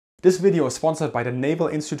This video is sponsored by the Naval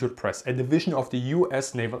Institute Press, a division of the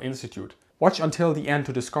US Naval Institute. Watch until the end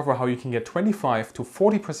to discover how you can get 25 to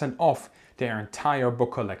 40% off their entire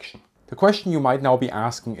book collection. The question you might now be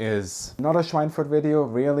asking is, another Schweinfurt video?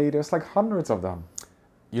 Really? There's like hundreds of them.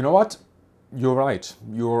 You know what? You're right.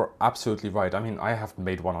 You're absolutely right. I mean, I haven't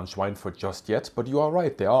made one on Schweinfurt just yet, but you are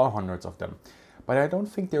right. There are hundreds of them. But I don't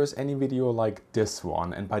think there's any video like this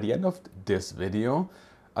one. And by the end of this video,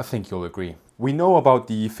 I think you'll agree. We know about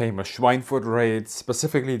the famous Schweinfurt raids,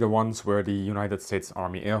 specifically the ones where the United States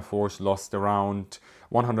Army Air Force lost around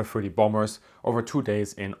 130 bombers over 2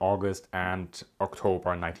 days in August and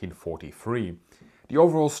October 1943. The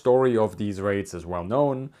overall story of these raids is well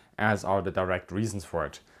known, as are the direct reasons for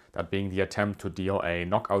it, that being the attempt to deal a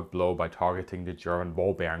knockout blow by targeting the German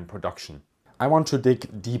ball-bearing production. I want to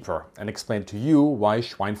dig deeper and explain to you why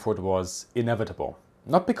Schweinfurt was inevitable.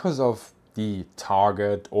 Not because of the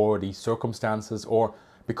target or the circumstances or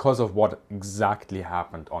because of what exactly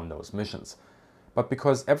happened on those missions, but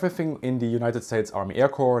because everything in the United States Army Air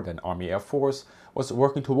Corps and Army Air Force was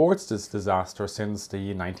working towards this disaster since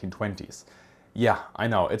the 1920s. Yeah, I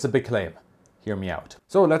know, it's a big claim. Hear me out.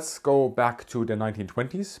 So let's go back to the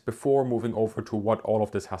 1920s before moving over to what all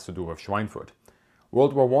of this has to do with Schweinfurt.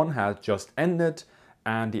 World War I had just ended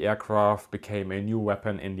and the aircraft became a new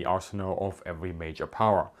weapon in the arsenal of every major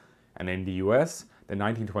power. And in the US, the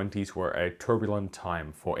 1920s were a turbulent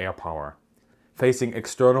time for air power. Facing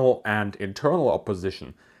external and internal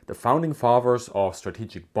opposition, the founding fathers of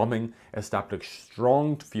strategic bombing established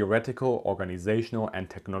strong theoretical, organizational and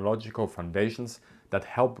technological foundations that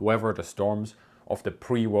helped weather the storms of the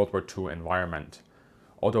pre-World War II environment.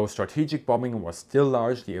 Although strategic bombing was still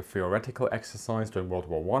largely a theoretical exercise during World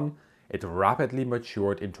War I, it rapidly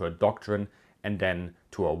matured into a doctrine and then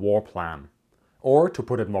to a war plan. Or, to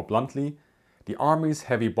put it more bluntly, the Army's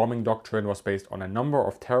heavy bombing doctrine was based on a number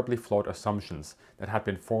of terribly flawed assumptions that had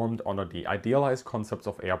been formed under the idealized concepts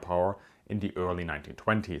of air power in the early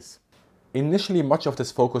 1920s. Initially, much of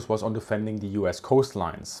this focus was on defending the US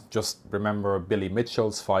coastlines. Just remember Billy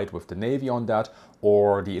Mitchell's fight with the Navy on that,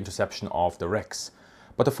 or the interception of the wrecks.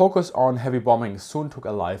 But the focus on heavy bombing soon took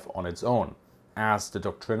a life on its own, as the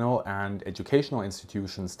doctrinal and educational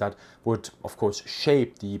institutions that would, of course,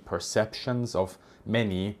 shape the perceptions of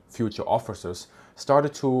many future officers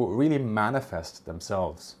started to really manifest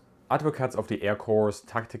themselves. Advocates of the Air Corps'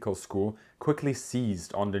 tactical school quickly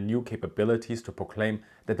seized on the new capabilities to proclaim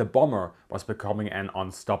that the bomber was becoming an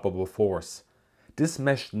unstoppable force. This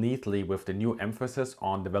meshed neatly with the new emphasis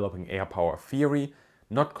on developing air power theory,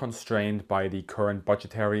 not constrained by the current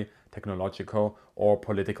budgetary, technological, or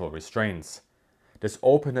political restraints. This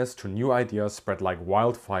openness to new ideas spread like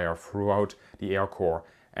wildfire throughout the Air Corps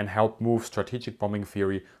and helped move strategic bombing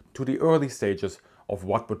theory to the early stages of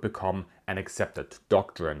what would become an accepted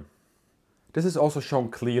doctrine. This is also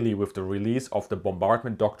shown clearly with the release of the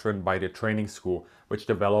bombardment doctrine by the training school, which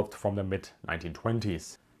developed from the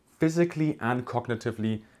mid-1920s. Physically and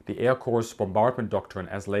cognitively, the Air Corps' bombardment doctrine,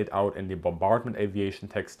 as laid out in the bombardment aviation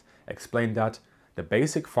text, explained that the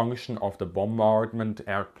basic function of the bombardment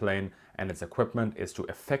airplane and its equipment is to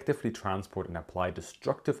effectively transport and apply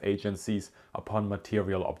destructive agencies upon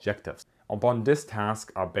material objectives. Upon this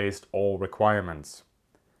task are based all requirements.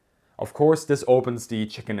 Of course, this opens the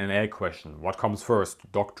chicken and egg question. What comes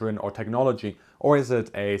first, doctrine or technology, or is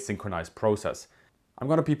it a synchronized process? I'm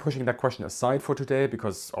going to be pushing that question aside for today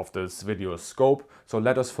because of this video's scope, so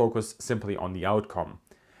let us focus simply on the outcome.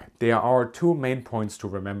 There are two main points to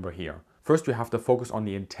remember here. First, we have to focus on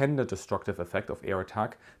the intended destructive effect of air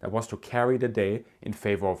attack that was to carry the day in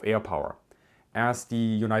favor of air power. As the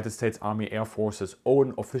United States Army Air Force's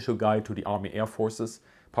own official guide to the Army Air Forces,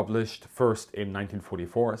 published first in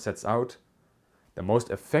 1944, sets out, the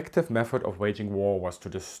most effective method of waging war was to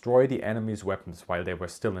destroy the enemy's weapons while they were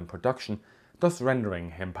still in production, thus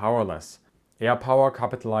rendering him powerless. Air power,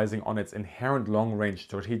 capitalizing on its inherent long-range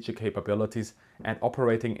strategic capabilities and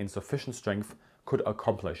operating in sufficient strength, could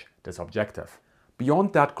accomplish this objective.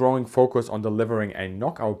 Beyond that growing focus on delivering a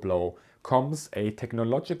knockout blow comes a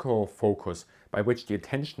technological focus by which the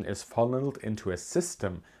attention is funneled into a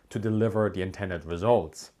system to deliver the intended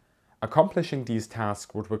results. Accomplishing these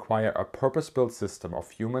tasks would require a purpose-built system of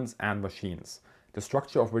humans and machines, the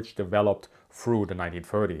structure of which developed through the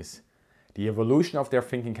 1930s. The evolution of their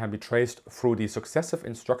thinking can be traced through the successive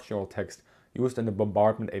instructional text used in the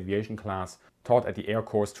bombardment aviation class taught at the Air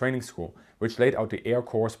Corps Training School, which laid out the Air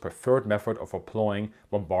Corps' preferred method of employing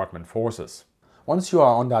bombardment forces. Once you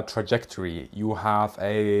are on that trajectory, you have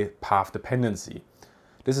a path dependency.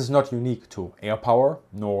 This is not unique to air power,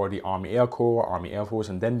 nor the Army Air Corps, Army Air Force,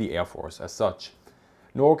 and then the Air Force as such.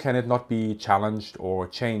 nor can it not be challenged or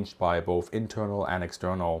changed by both internal and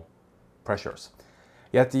external pressures.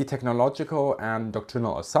 Yet the technological and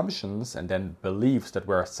doctrinal assumptions and then beliefs that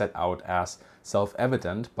were set out as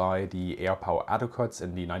self-evident by the air power advocates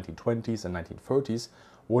in the 1920s and 1930s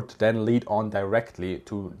would then lead on directly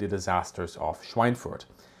to the disasters of Schweinfurt.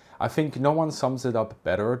 I think no one sums it up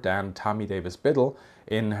better than Tami Biddle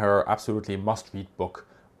in her absolutely must-read book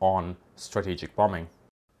on strategic bombing.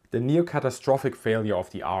 The near-catastrophic failure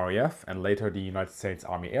of the RAF and later the United States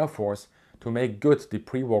Army Air Force to make good the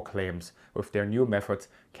pre-war claims with their new methods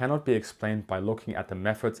cannot be explained by looking at the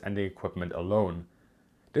methods and the equipment alone.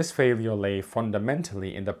 This failure lay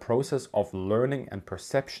fundamentally in the process of learning and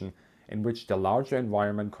perception in which the larger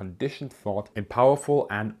environment conditioned thought in powerful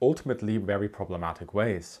and ultimately very problematic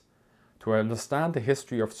ways. To understand the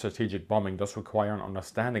history of strategic bombing does require an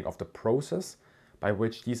understanding of the process by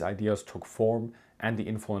which these ideas took form and the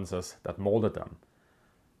influences that molded them.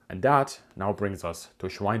 And that now brings us to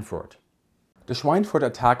Schweinfurt. The Schweinfurt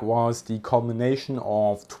attack was the culmination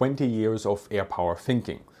of 20 years of air power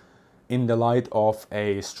thinking. In the light of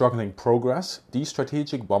a struggling progress, the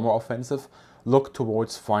strategic bomber offensive looked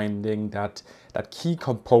towards finding that key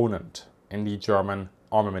component in the German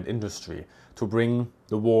armament industry to bring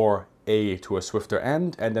the war A to a swifter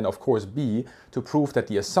end, and then of course B to prove that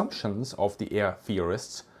the assumptions of the air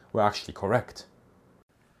theorists were actually correct.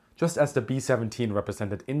 Just as the B-17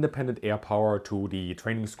 represented independent air power to the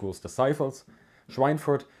training school's disciples,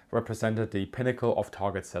 Schweinfurt represented the pinnacle of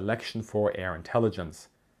target selection for air intelligence.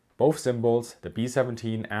 Both symbols, the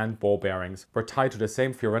B-17 and ball bearings, were tied to the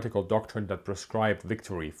same theoretical doctrine that prescribed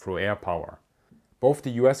victory through air power. Both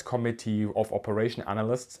the US Committee of Operation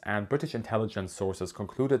Analysts and British intelligence sources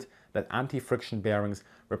concluded that anti-friction bearings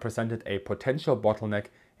represented a potential bottleneck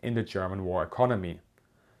in the German war economy.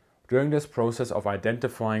 During this process of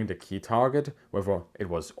identifying the key target, whether it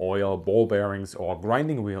was oil, ball bearings or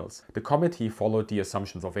grinding wheels, the committee followed the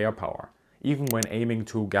assumptions of air power. Even when aiming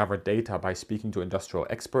to gather data by speaking to industrial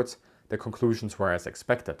experts, the conclusions were as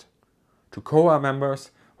expected. To COA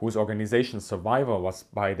members, whose organization's survival was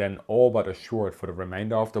by then all but assured for the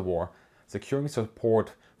remainder of the war, securing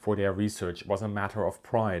support for their research was a matter of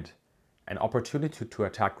pride. An opportunity to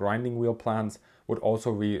attack grinding wheel plants would also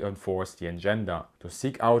reinforce the agenda to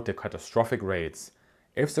seek out the catastrophic raids.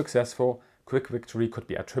 If successful, quick victory could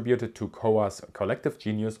be attributed to COA's collective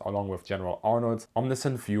genius along with General Arnold's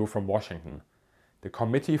omniscient view from Washington. The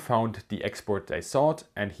committee found the expert they sought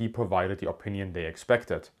and he provided the opinion they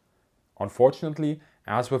expected. Unfortunately,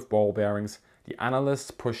 as with ball bearings, the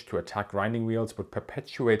analysts' push to attack grinding wheels would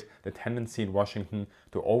perpetuate the tendency in Washington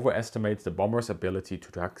to overestimate the bomber's ability to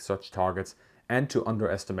attack such targets and to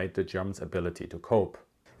underestimate the Germans' ability to cope.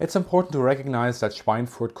 It's important to recognize that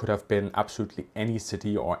Schweinfurt could have been absolutely any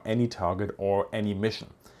city or any target or any mission.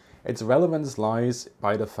 Its relevance lies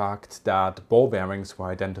by the fact that ball bearings were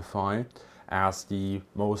identified as the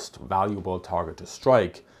most valuable target to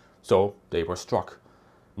strike, so they were struck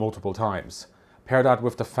multiple times. Pair that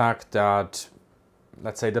with the fact that,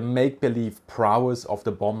 let's say, the make-believe prowess of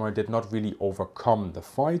the bomber did not really overcome the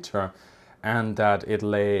fighter, and that it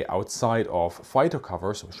lay outside of fighter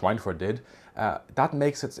cover, so Schweinfurt did, that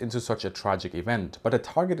makes it into such a tragic event. But the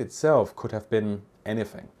target itself could have been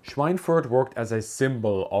anything. Schweinfurt worked as a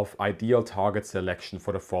symbol of ideal target selection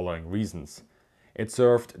for the following reasons. It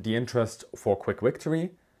served the interest for quick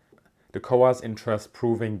victory, the COA's interest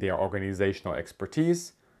proving their organizational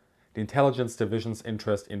expertise, the intelligence division's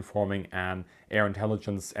interest in forming an air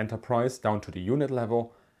intelligence enterprise down to the unit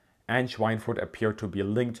level, and Schweinfurt appeared to be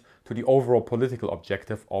linked to the overall political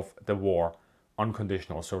objective of the war,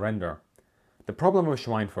 unconditional surrender. The problem with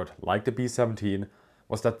Schweinfurt, like the B-17,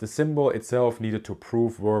 was that the symbol itself needed to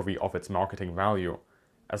prove worthy of its marketing value.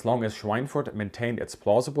 As long as Schweinfurt maintained its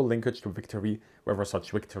plausible linkage to victory, whether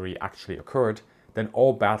such victory actually occurred, then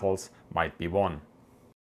all battles might be won.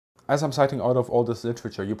 As I'm citing out of all this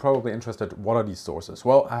literature, you're probably interested, what are these sources?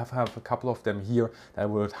 Well, I have a couple of them here that I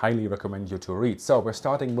would highly recommend you to read. So we're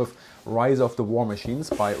starting with Rise of the War Machines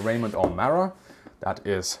by Raymond O'Mara. That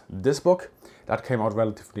is this book. That came out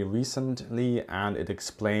relatively recently, and it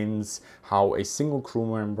explains how a single crew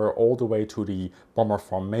member all the way to the bomber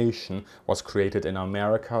formation was created in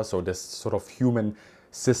America. So this sort of human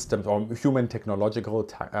system or human technological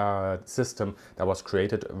system that was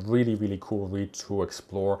created. Really, really cool read to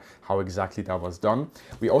explore how exactly that was done.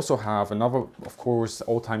 We also have another, of course,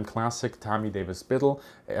 all-time classic, Tami Biddle,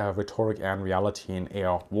 Rhetoric and Reality in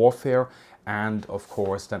Air Warfare. and of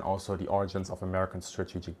course then also The Origins of American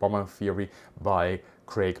Strategic Bombing Theory by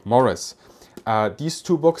Craig Morris. These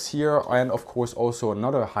two books here, and of course also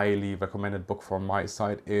another highly recommended book from my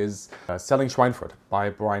side, is Selling Schweinfurt by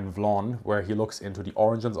Brian Vlaun, where he looks into the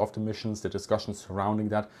origins of the missions, the discussions surrounding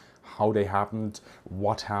that, how they happened,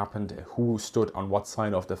 what happened, who stood on what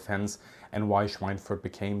side of the fence, and why Schweinfurt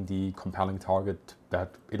became the compelling target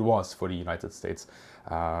that it was for the United States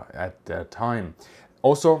at that time.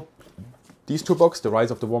 Also, these two books, The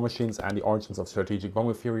Rise of the War Machines and The Origins of Strategic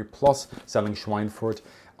Bombing Theory, plus Selling Schweinfurt,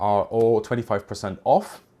 are all 25%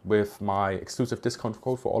 off with my exclusive discount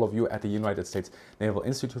code for all of you at the United States Naval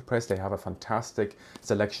Institute Press. They have a fantastic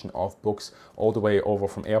selection of books all the way over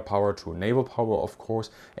from air power to naval power, of course,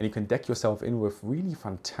 and you can deck yourself in with really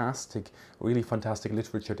fantastic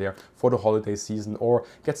literature there for the holiday season, or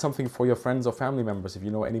get something for your friends or family members. If you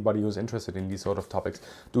know anybody who's interested in these sort of topics,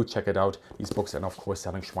 do check it out, these books, and of course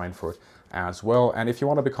Selling Schweinfurt as well. And if you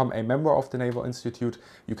want to become a member of the Naval Institute,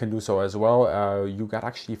 you can do so as well. You got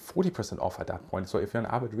actually 40% off at that point, so if you're an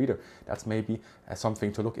avid reader, that's maybe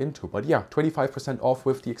something to look into. But yeah, 25% off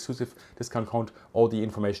with the exclusive discount code. All the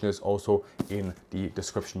information is also in the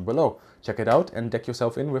description below. Check it out and deck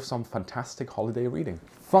yourself in with some fantastic holiday reading.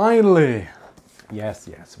 Finally, yes,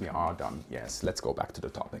 we are done. Yes, let's go back to the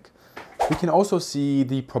topic. We can also see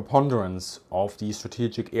the preponderance of the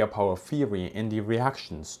strategic air power theory in the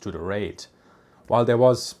reactions to the raid. While there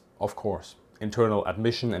was, of course, internal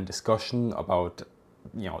admission and discussion about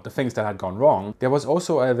the things that had gone wrong, there was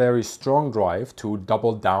also a very strong drive to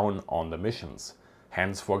double down on the missions.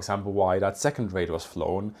 Hence, for example, why that second raid was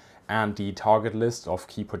flown and the target list of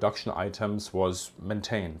key production items was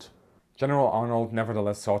maintained. General Arnold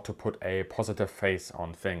nevertheless sought to put a positive face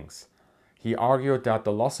on things. He argued that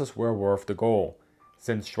the losses were worth the goal,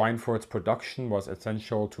 since Schweinfurt's production was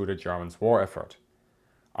essential to the Germans' war effort.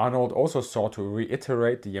 Arnold also sought to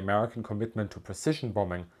reiterate the American commitment to precision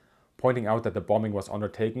bombing, pointing out that the bombing was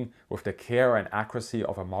undertaken with the care and accuracy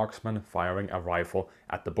of a marksman firing a rifle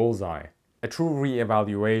at the bullseye. A true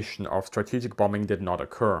re-evaluation of strategic bombing did not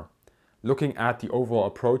occur. Looking at the overall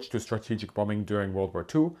approach to strategic bombing during World War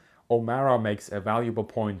II, O'Mara makes a valuable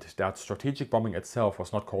point that strategic bombing itself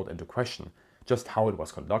was not called into question, just how it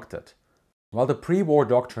was conducted. While the pre-war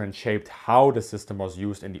doctrine shaped how the system was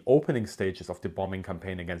used in the opening stages of the bombing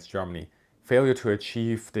campaign against Germany, failure to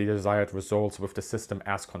achieve the desired results with the system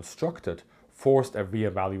as constructed forced a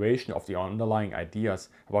re-evaluation of the underlying ideas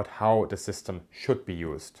about how the system should be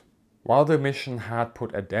used. While the mission had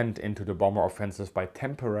put a dent into the bomber offensives by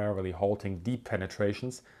temporarily halting deep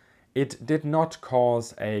penetrations, it did not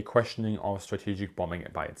cause a questioning of strategic bombing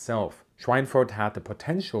by itself. Schweinfurt had the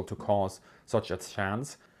potential to cause such a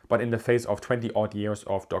chance, but in the face of 20-odd years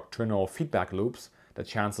of doctrinal feedback loops, the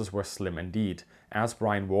chances were slim indeed, as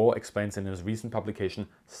Brian Wall explains in his recent publication,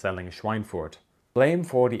 Selling Schweinfurt. Blame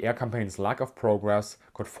for the air campaign's lack of progress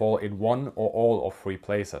could fall in one or all of three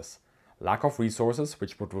places. Lack of resources,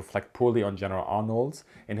 which would reflect poorly on General Arnold's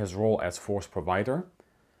in his role as force provider.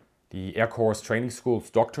 The Air Corps training school's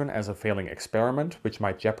doctrine as a failing experiment, which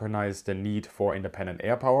might jeopardize the need for independent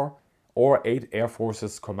air power. Or 8 Air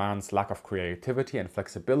Force's command's lack of creativity and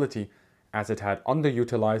flexibility, as it had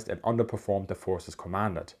underutilized and underperformed the forces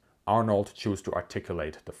commanded. Arnold chose to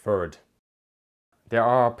articulate the third. There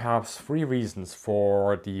are perhaps 3 reasons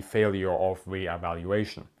for the failure of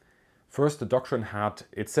re-evaluation. First, the doctrine had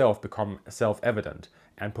itself become self-evident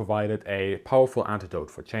and provided a powerful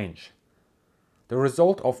antidote for change. The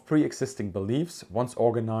result of pre-existing beliefs, once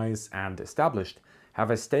organized and established,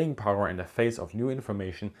 have a staying power in the face of new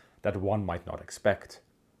information that one might not expect.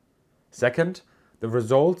 Second, the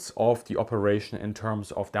results of the operation in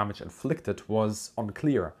terms of damage inflicted was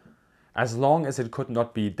unclear. As long as it could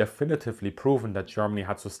not be definitively proven that Germany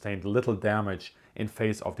had sustained little damage in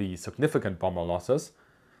face of the significant bomber losses,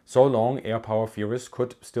 so long air power theorists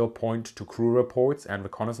could still point to crew reports and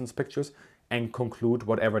reconnaissance pictures and conclude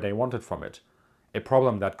whatever they wanted from it. A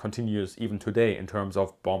problem that continues even today in terms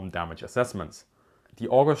of bomb damage assessments. The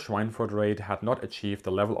August Schweinfurt raid had not achieved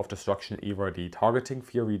the level of destruction either the targeting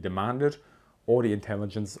theory demanded or the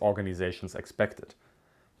intelligence organizations expected.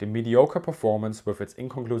 The mediocre performance with its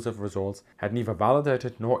inconclusive results had neither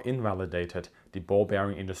validated nor invalidated the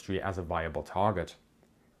ball-bearing industry as a viable target.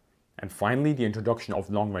 And finally, the introduction of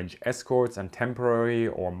long-range escorts and temporary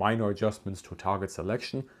or minor adjustments to target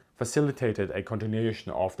selection facilitated a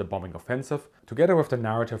continuation of the bombing offensive, together with the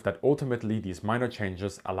narrative that ultimately these minor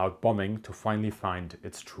changes allowed bombing to finally find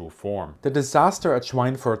its true form. The disaster at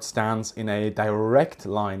Schweinfurt stands in a direct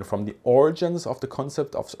line from the origins of the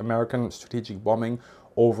concept of American strategic bombing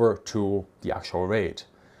over to the actual raid.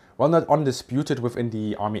 While not undisputed within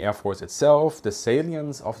the Army Air Force itself, the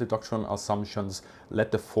salience of the doctrinal assumptions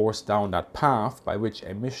led the force down that path by which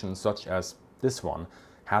a mission such as this one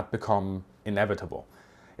had become inevitable.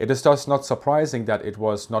 It is thus not surprising that it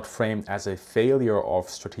was not framed as a failure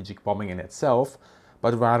of strategic bombing in itself,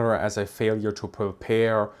 but rather as a failure to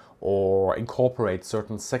prepare or incorporate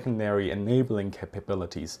certain secondary enabling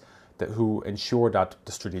capabilities who ensure that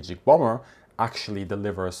the strategic bomber actually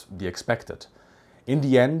delivers the expected. In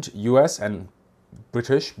the end, US and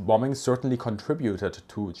British bombing certainly contributed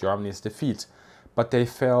to Germany's defeat, but they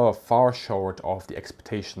fell far short of the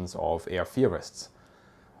expectations of air theorists.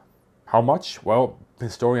 How much? Well,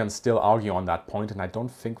 historians still argue on that point, and I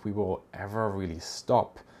don't think we will ever really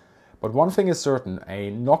stop. But one thing is certain,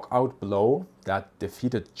 a knockout blow that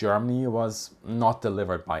defeated Germany was not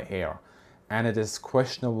delivered by air, and it is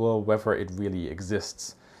questionable whether it really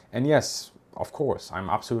exists. And yes, of course, I'm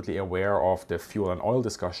absolutely aware of the fuel and oil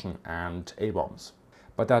discussion and A-bombs.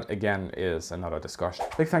 But that again is another discussion.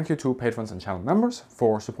 Big thank you to patrons and channel members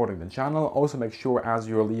for supporting the channel. Also make sure as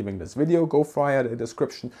you're leaving this video, go via the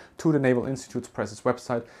description to the Naval Institute Press's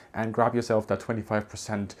website and grab yourself that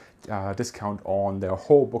 25% discount on their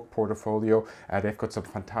whole book portfolio. They've got some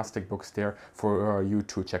fantastic books there for you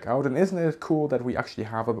to check out. And isn't it cool that we actually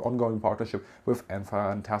have an ongoing partnership with a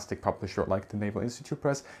fantastic publisher like the Naval Institute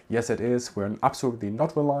Press? Yes, it is. We're absolutely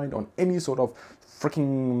not reliant on any sort of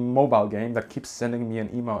freaking mobile game that keeps sending me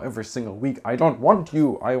an email every single week. I don't want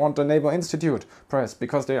you. I want the Naval Institute Press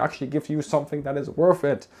because they actually give you something that is worth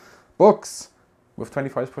it. Books with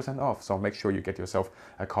 25% off. So make sure you get yourself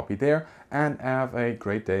a copy there and have a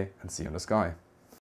great day and see you in the sky.